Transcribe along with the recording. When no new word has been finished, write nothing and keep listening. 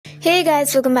Hey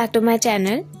guys, welcome back to my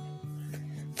channel.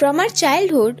 From our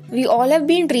childhood, we all have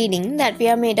been reading that we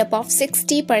are made up of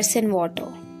 60% water.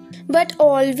 But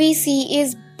all we see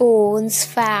is bones,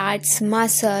 fats,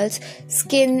 muscles,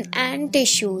 skin and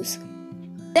tissues.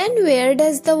 Then where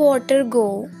does the water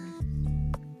go?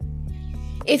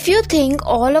 If you think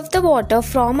all of the water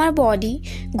from our body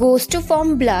goes to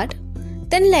form blood,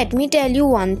 then let me tell you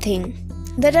one thing.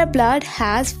 That our blood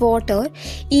has water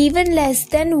even less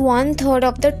than 1/3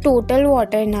 of the total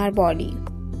water in our body.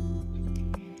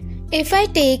 If I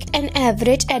take an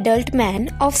average adult man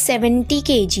of 70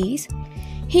 kgs,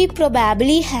 he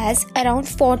probably has around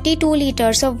 42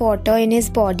 liters of water in his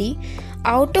body,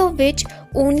 out of which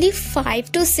only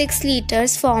 5 to 6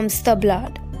 liters forms the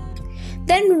blood.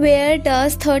 Then where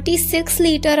does 36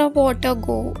 liters of water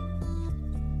go?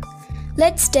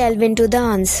 Let's delve into the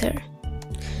answer.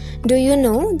 Do you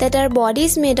know that our body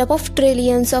is made up of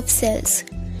trillions of cells?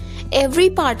 Every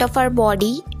part of our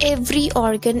body, every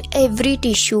organ, every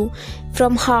tissue,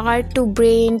 from heart to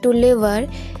brain to liver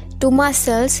to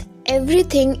muscles,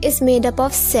 everything is made up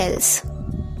of cells.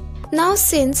 Now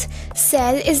since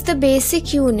cell is the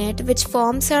basic unit which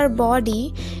forms our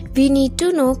body, we need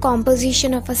to know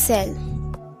composition of a cell.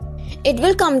 It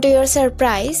will come to your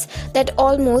surprise that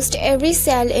almost every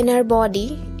cell in our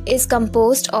body is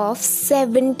composed of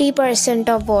 70%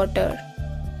 of water,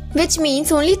 which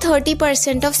means only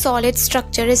 30% of solid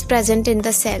structure is present in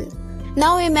the cell.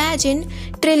 Now imagine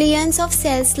trillions of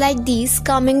cells like these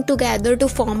coming together to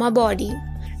form a body.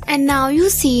 And now you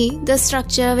see the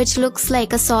structure which looks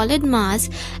like a solid mass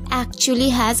actually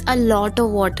has a lot of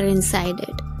water inside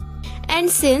it. And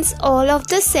since all of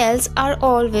the cells are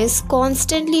always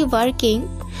constantly working,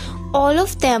 all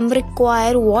of them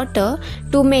require water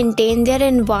to maintain their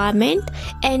environment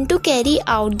and to carry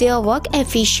out their work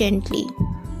efficiently.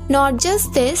 Not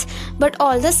just this, but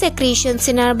all the secretions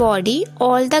in our body,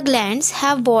 all the glands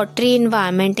have watery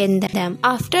environment in them.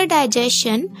 After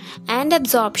digestion and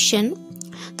absorption,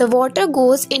 the water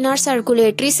goes in our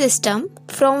circulatory system,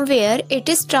 from where it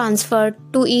is transferred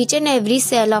to each and every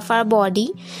cell of our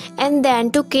body and then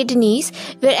to kidneys,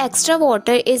 where extra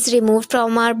water is removed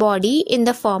from our body in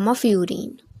the form of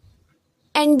urine.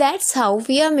 And that's how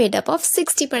we are made up of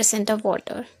 60% of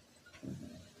water.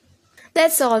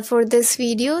 That's all for this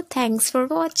video. Thanks for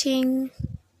watching.